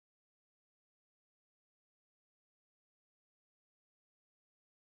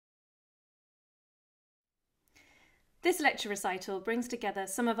This lecture recital brings together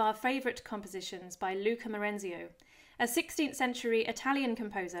some of our favourite compositions by Luca Marenzio, a 16th century Italian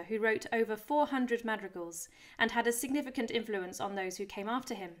composer who wrote over 400 madrigals and had a significant influence on those who came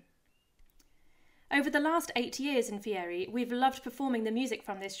after him. Over the last 8 years in Fieri, we've loved performing the music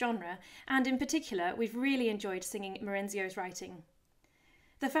from this genre, and in particular, we've really enjoyed singing Marenzio's writing.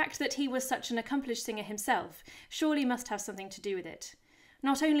 The fact that he was such an accomplished singer himself surely must have something to do with it.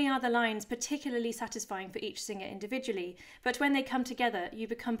 Not only are the lines particularly satisfying for each singer individually, but when they come together, you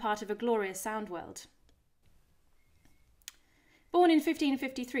become part of a glorious sound world. Born in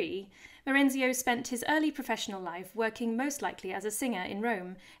 1553, Marenzio spent his early professional life working most likely as a singer in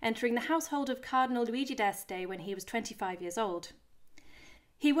Rome, entering the household of Cardinal Luigi d'Este when he was 25 years old.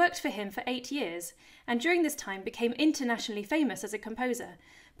 He worked for him for 8 years, and during this time became internationally famous as a composer,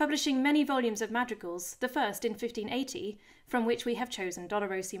 publishing many volumes of madrigals, the first in 1580, from which we have chosen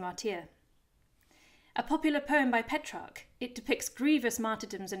Dolorosi Martir. A popular poem by Petrarch, it depicts grievous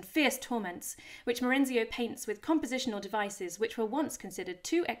martyrdoms and fierce torments, which Marenzio paints with compositional devices which were once considered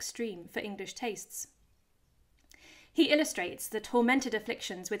too extreme for English tastes. He illustrates the tormented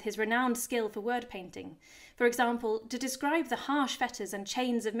afflictions with his renowned skill for word painting. For example, to describe the harsh fetters and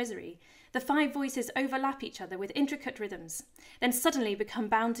chains of misery, the 5 voices overlap each other with intricate rhythms, then suddenly become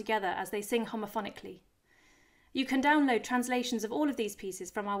bound together as they sing homophonically. You can download translations of all of these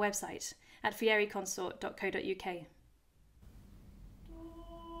pieces from our website at fiericonsort.co.uk.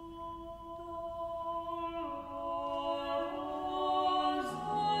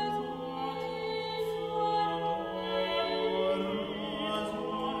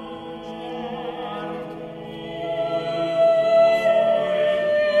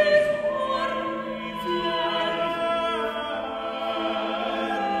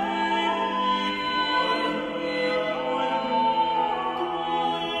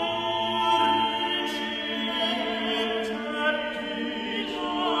 Thank you.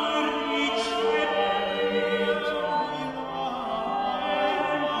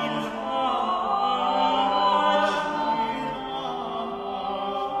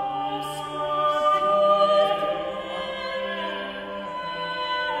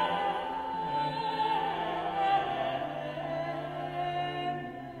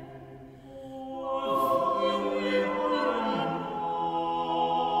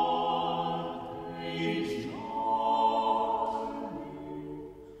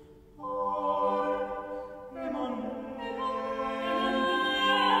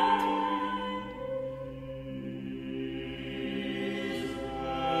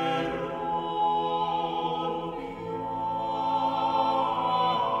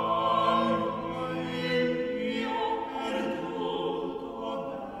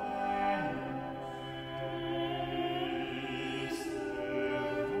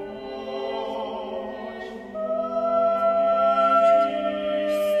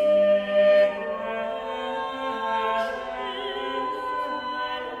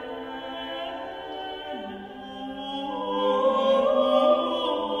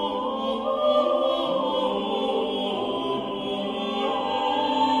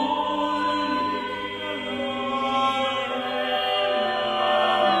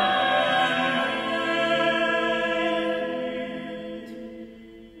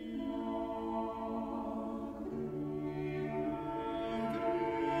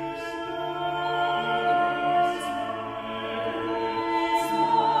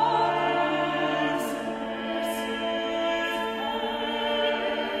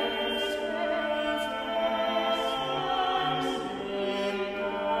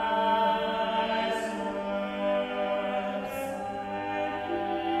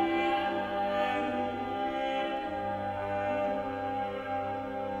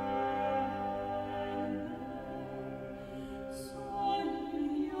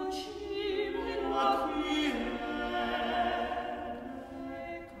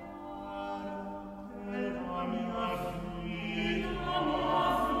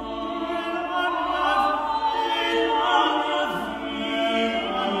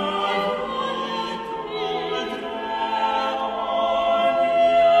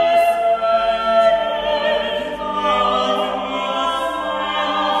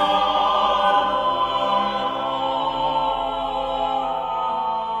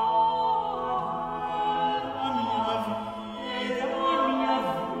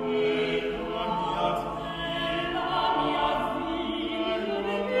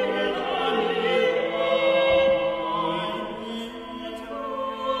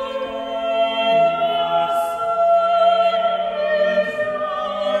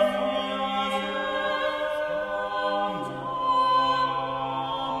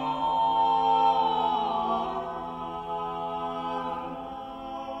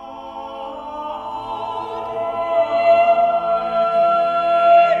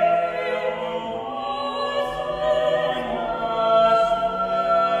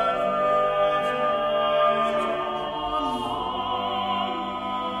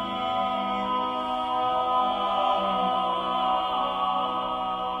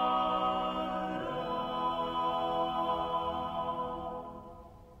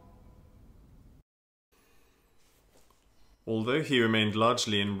 Although he remained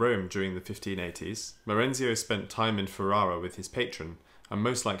largely in Rome during the 1580s, Marenzio spent time in Ferrara with his patron, and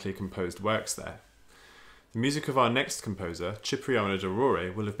most likely composed works there. The music of our next composer, Cipriano de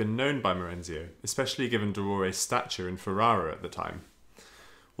Rore, will have been known by Marenzio, especially given de Rore's stature in Ferrara at the time.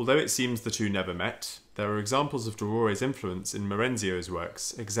 Although it seems the two never met, there are examples of de Rore's influence in Marenzio's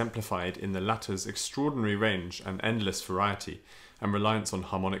works exemplified in the latter's extraordinary range and endless variety, and reliance on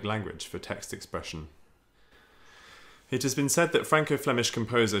harmonic language for text expression. It has been said that Franco-Flemish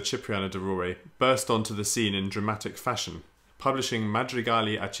composer Cipriano de Rore burst onto the scene in dramatic fashion, publishing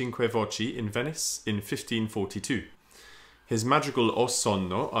Madrigali a cinque voci in Venice in 1542. His madrigal O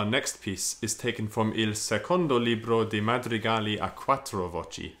Sonno, our next piece, is taken from Il Secondo Libro di Madrigali a quattro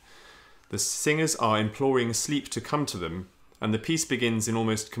voci. The singers are imploring sleep to come to them, and the piece begins in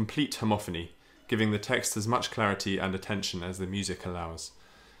almost complete homophony, giving the text as much clarity and attention as the music allows.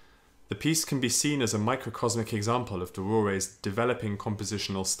 The piece can be seen as a microcosmic example of de Rore's developing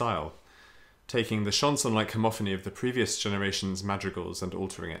compositional style, taking the chanson-like homophony of the previous generation's madrigals and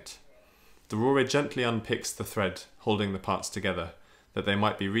altering it. De Rore gently unpicks the thread holding the parts together, that they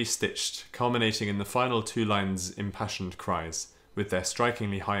might be restitched, culminating in the final two lines' impassioned cries, with their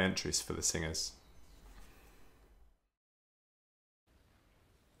strikingly high entries for the singers.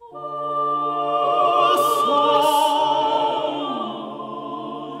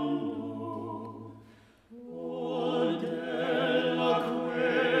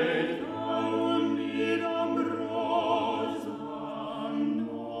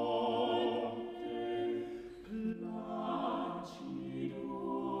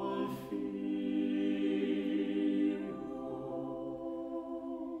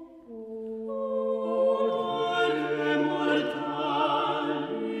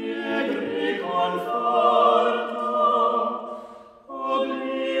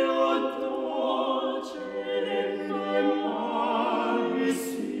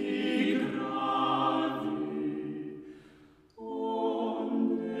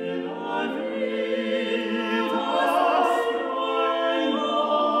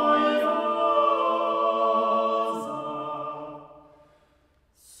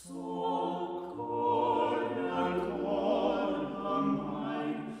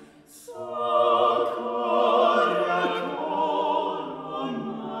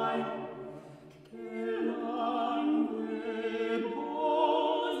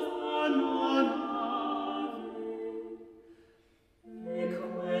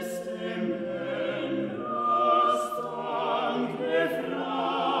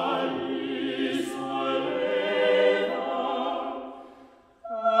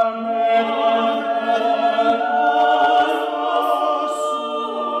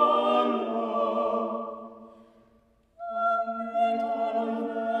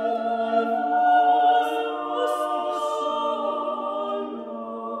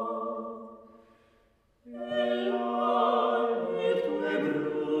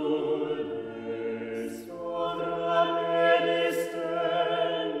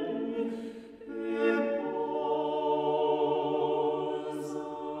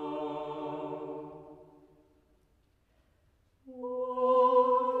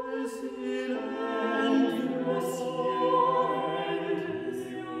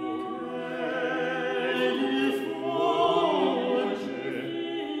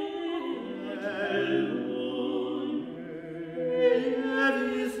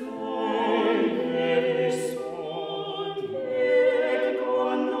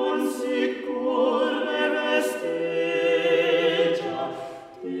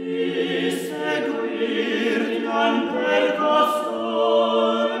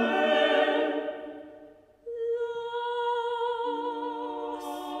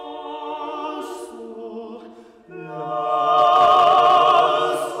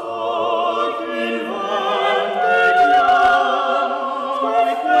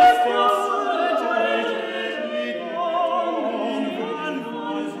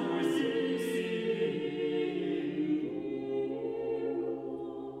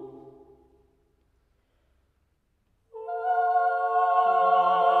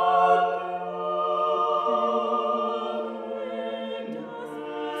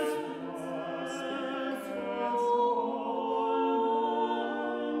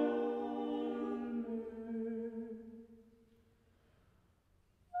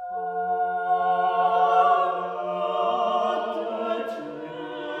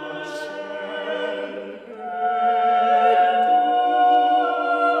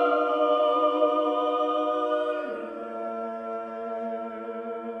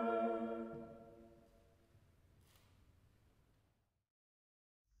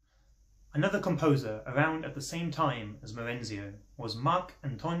 Another composer around at the same time as Marenzio was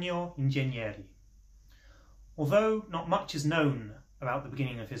Marc'Antonio Ingegneri. Although not much is known about the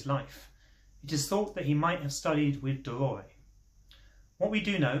beginning of his life, it is thought that he might have studied with Dolor. What we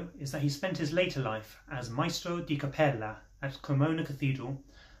do know is that he spent his later life as Maestro di Cappella at Cremona Cathedral,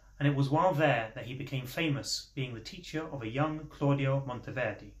 and it was while there that he became famous, being the teacher of a young Claudio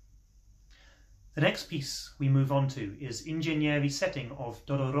Monteverdi. The next piece we move on to is Ingegneri's setting of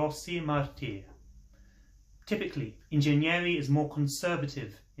Dolorosi Martir. Typically, Ingegneri is more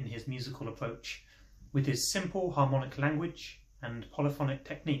conservative in his musical approach, with his simple harmonic language and polyphonic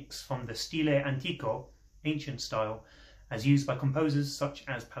techniques from the stile antico, ancient style, as used by composers such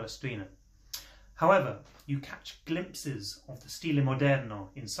as Palestrina. However, you catch glimpses of the stile moderno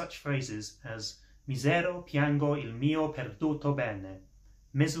in such phrases as misero piango il mio perduto bene,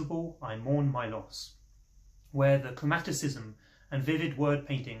 miserable I mourn my loss, where the chromaticism and vivid word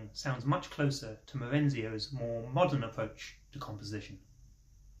painting sounds much closer to Marenzio's more modern approach to composition.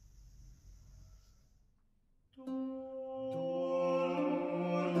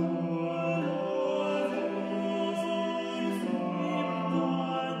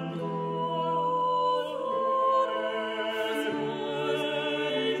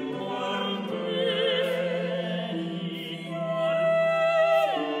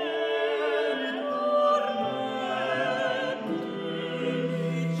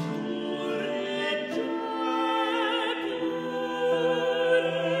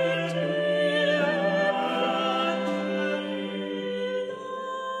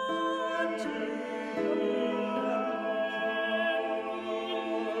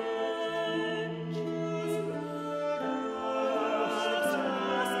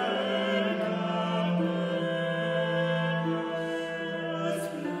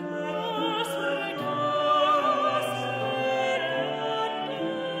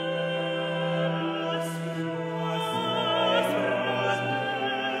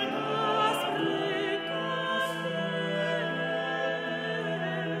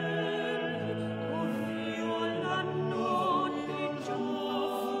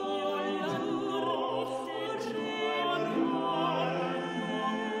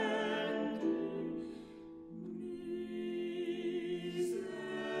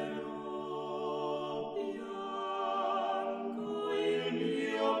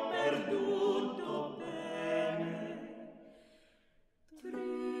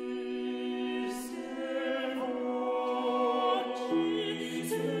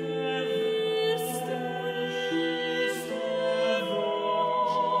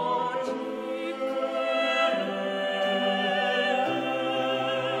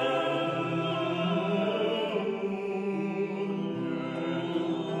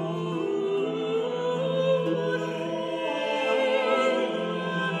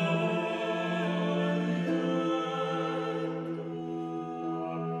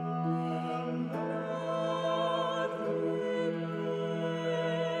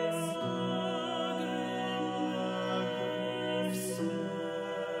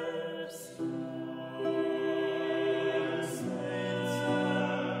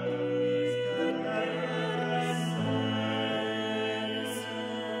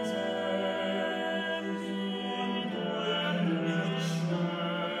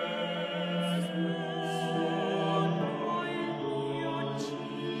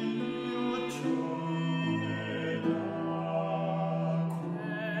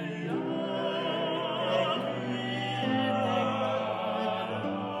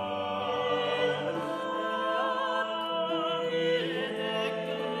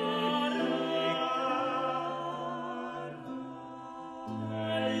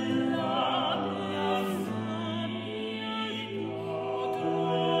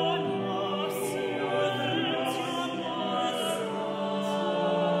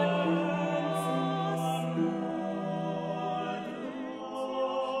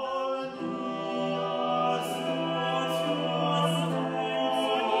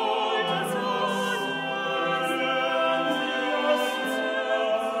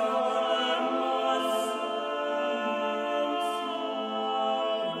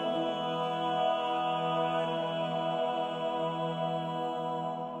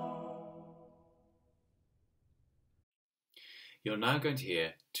 You're now going to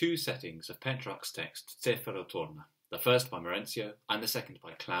hear two settings of Petrarch's text Zefiro Torna, the first by Marenzio and the second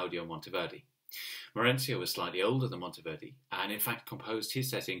by Claudio Monteverdi. Marenzio was slightly older than Monteverdi and in fact composed his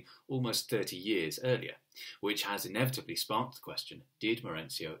setting almost 30 years earlier, which has inevitably sparked the question, did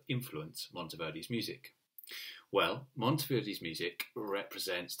Marenzio influence Monteverdi's music? Well, Monteverdi's music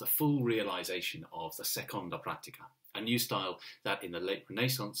represents the full realisation of the seconda pratica, a new style that in the late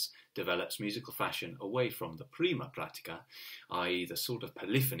Renaissance develops musical fashion away from the prima pratica, i.e. the sort of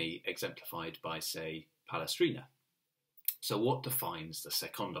polyphony exemplified by, say, Palestrina. So what defines the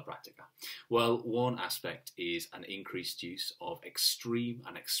seconda pratica? Well, one aspect is an increased use of extreme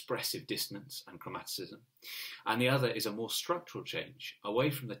and expressive dissonance and chromaticism, and the other is a more structural change away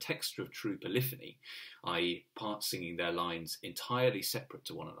from the texture of true polyphony, i.e. parts singing their lines entirely separate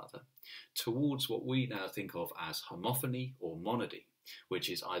to one another, towards what we now think of as homophony or monody, which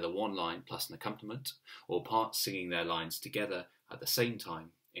is either one line plus an accompaniment, or parts singing their lines together at the same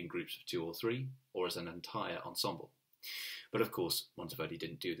time in groups of 2 or 3, or as an entire ensemble. But of course, Monteverdi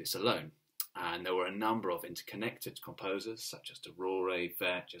didn't do this alone, and there were a number of interconnected composers, such as Rore,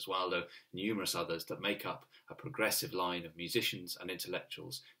 VIII, Gesualdo, numerous others that make up a progressive line of musicians and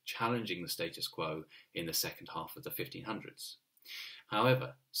intellectuals challenging the status quo in the second half of the 1500s.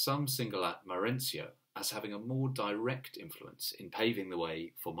 However, some single out Marenzio as having a more direct influence in paving the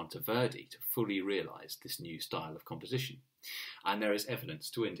way for Monteverdi to fully realise this new style of composition, and there is evidence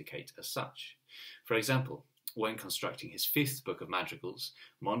to indicate as such. For example, when constructing his 5th book of madrigals,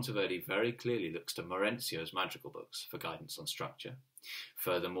 Monteverdi very clearly looks to Marenzio's madrigal books for guidance on structure.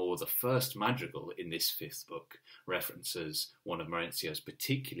 Furthermore, the first madrigal in this 5th book references one of Marenzio's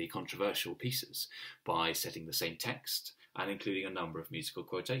particularly controversial pieces by setting the same text and including a number of musical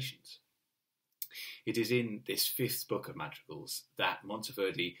quotations. It is in this 5th book of madrigals that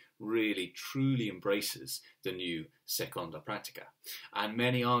Monteverdi really truly embraces the new seconda pratica, and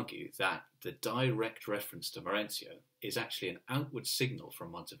many argue that the direct reference to Marenzio is actually an outward signal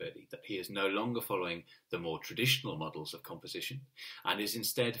from Monteverdi that he is no longer following the more traditional models of composition and is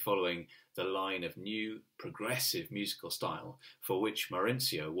instead following the line of new progressive musical style for which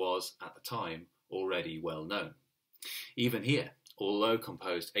Marenzio was at the time already well known. Even here, although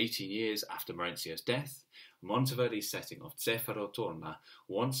composed 18 years after Marenzio's death, Monteverdi's setting of Zefiro Torna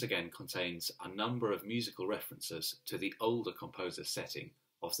once again contains a number of musical references to the older composer's setting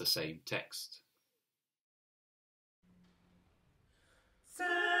of the same text.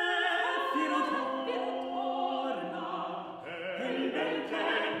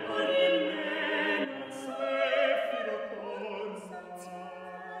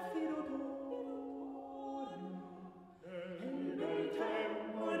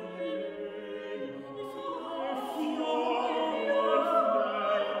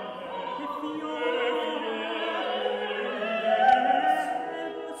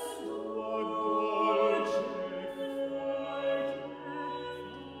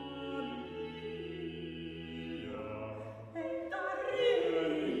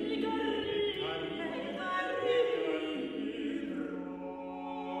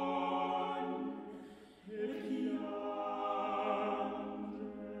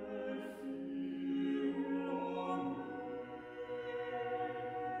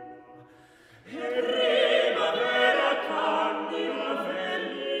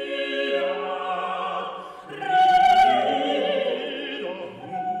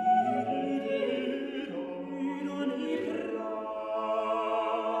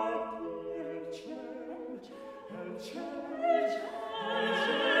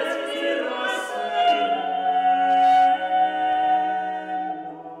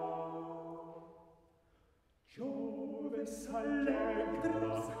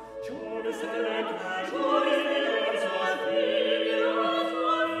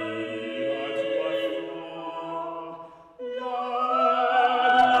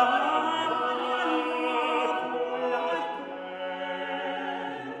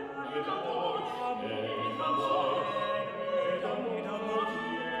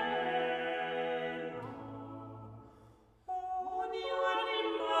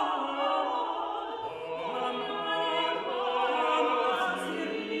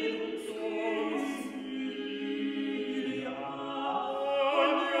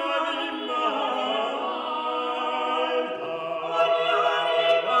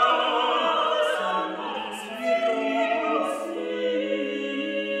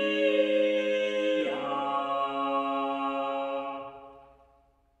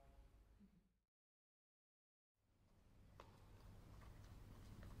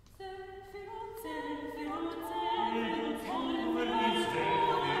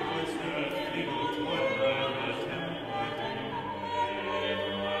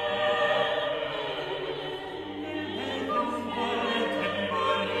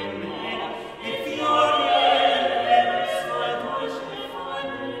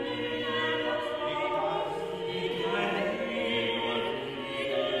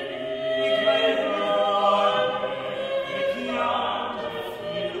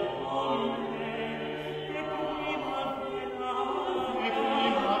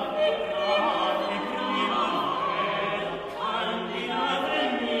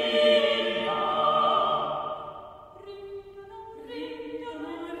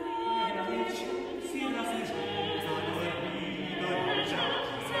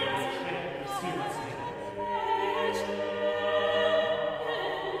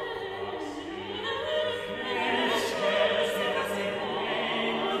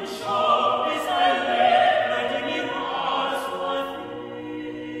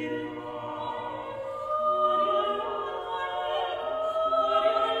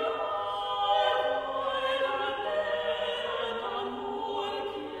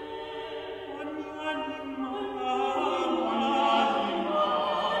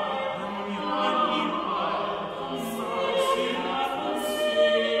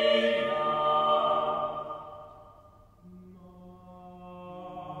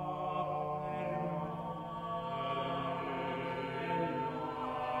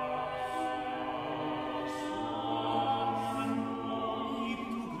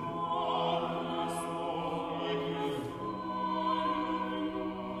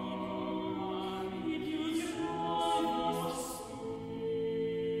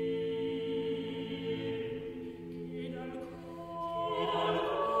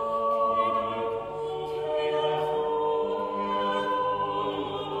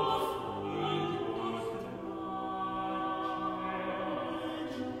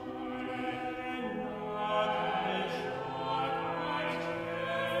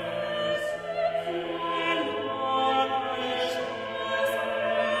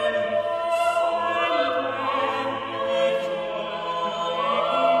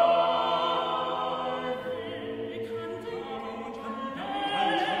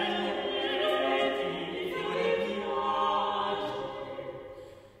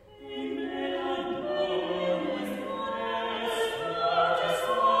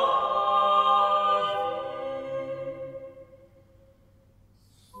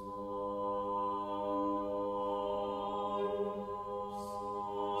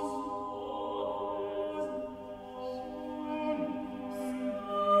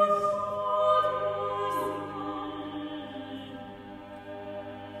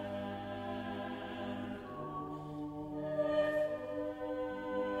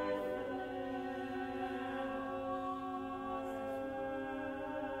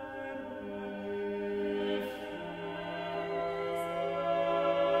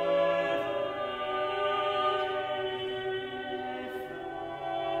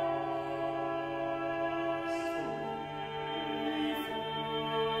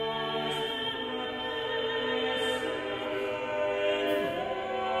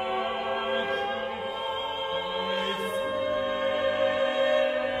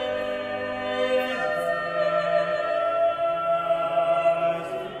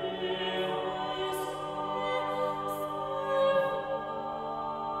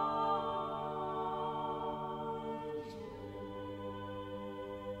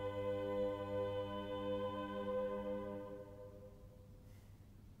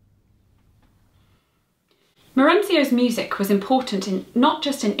 Marenzio's music was important not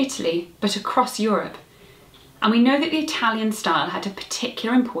just in Italy, but across Europe, and we know that the Italian style had a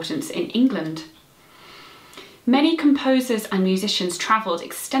particular importance in England. Many composers and musicians travelled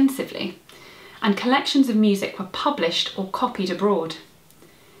extensively, and collections of music were published or copied abroad.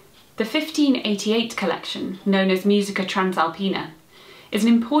 The 1588 collection, known as Musica Transalpina, is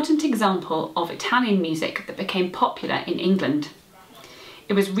an important example of Italian music that became popular in England.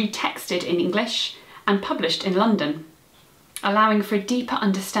 It was retexted in English and published in London, allowing for a deeper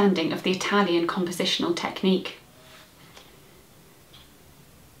understanding of the Italian compositional technique.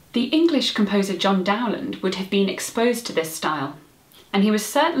 The English composer John Dowland would have been exposed to this style, and he was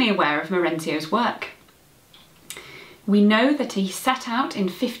certainly aware of Marenzio's work. We know that he set out in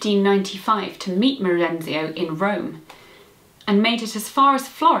 1595 to meet Marenzio in Rome, and made it as far as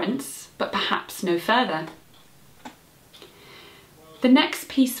Florence, but perhaps no further. The next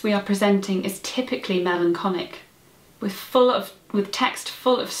piece we are presenting is typically melancholic, with text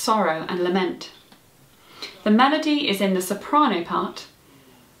full of sorrow and lament. The melody is in the soprano part,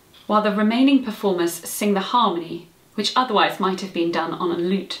 while the remaining performers sing the harmony, which otherwise might have been done on a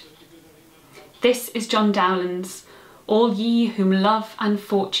lute. This is John Dowland's "All Ye Whom Love and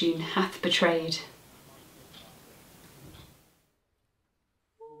Fortune Hath Betrayed."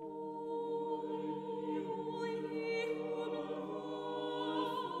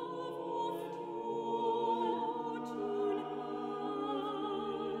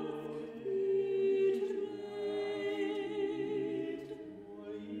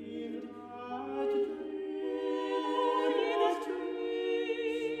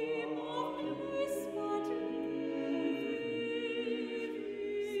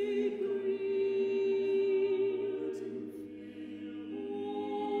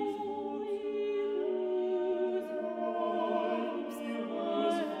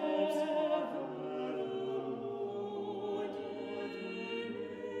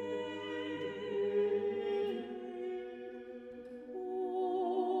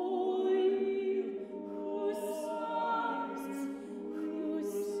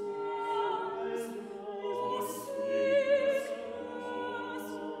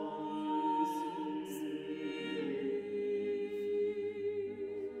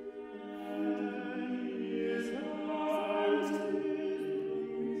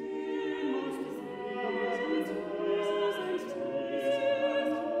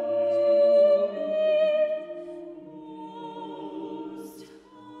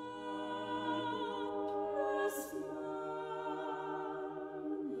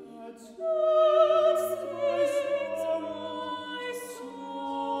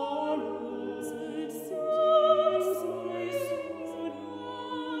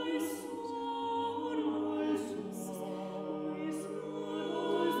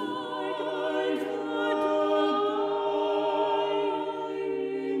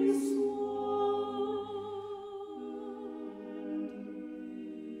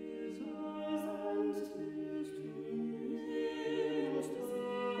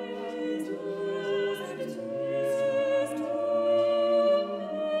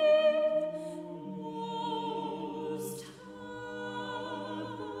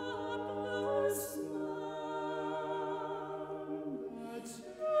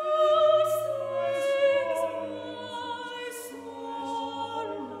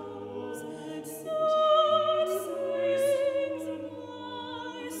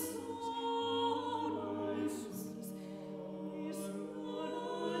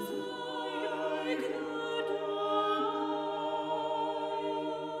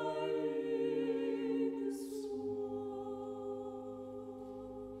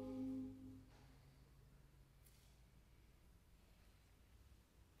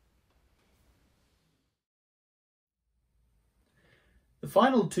 The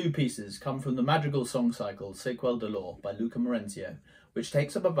final two pieces come from the madrigal song cycle Quel, Dolor by Luca Marenzio, which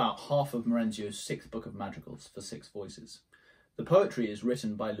takes up about half of Marenzio's sixth book of madrigals for 6 voices. The poetry is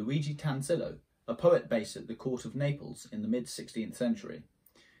written by Luigi Tanzillo, a poet based at the court of Naples in the mid-16th century.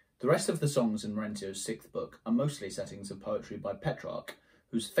 The rest of the songs in Marenzio's sixth book are mostly settings of poetry by Petrarch,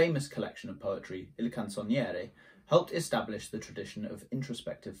 whose famous collection of poetry, Il Canzoniere, helped establish the tradition of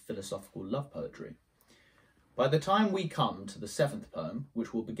introspective philosophical love poetry. By the time we come to the 7th poem,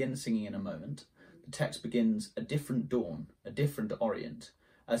 which we'll begin singing in a moment, the text begins a different dawn, a different orient,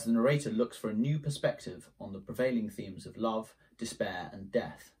 as the narrator looks for a new perspective on the prevailing themes of love, despair and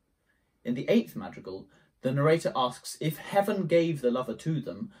death. In the 8th madrigal, the narrator asks, if heaven gave the lover to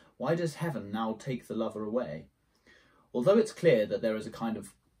them, why does heaven now take the lover away? Although it's clear that there is a kind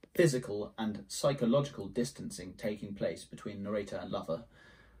of physical and psychological distancing taking place between narrator and lover,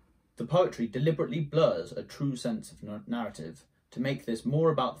 The poetry deliberately blurs a true sense of narrative to make this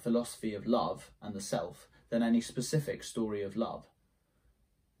more about the philosophy of love and the self than any specific story of love.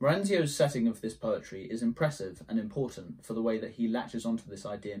 Marenzio's setting of this poetry is impressive and important for the way that he latches onto this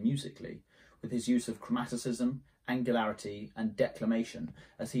idea musically, with his use of chromaticism, angularity and declamation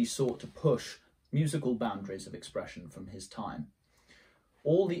as he sought to push musical boundaries of expression from his time.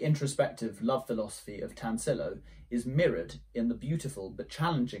 All the introspective love philosophy of Tansillo is mirrored in the beautiful but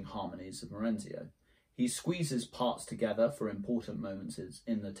challenging harmonies of Marenzio. He squeezes parts together for important moments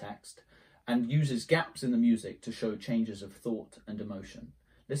in the text and uses gaps in the music to show changes of thought and emotion.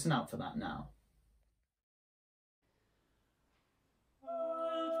 Listen out for that now.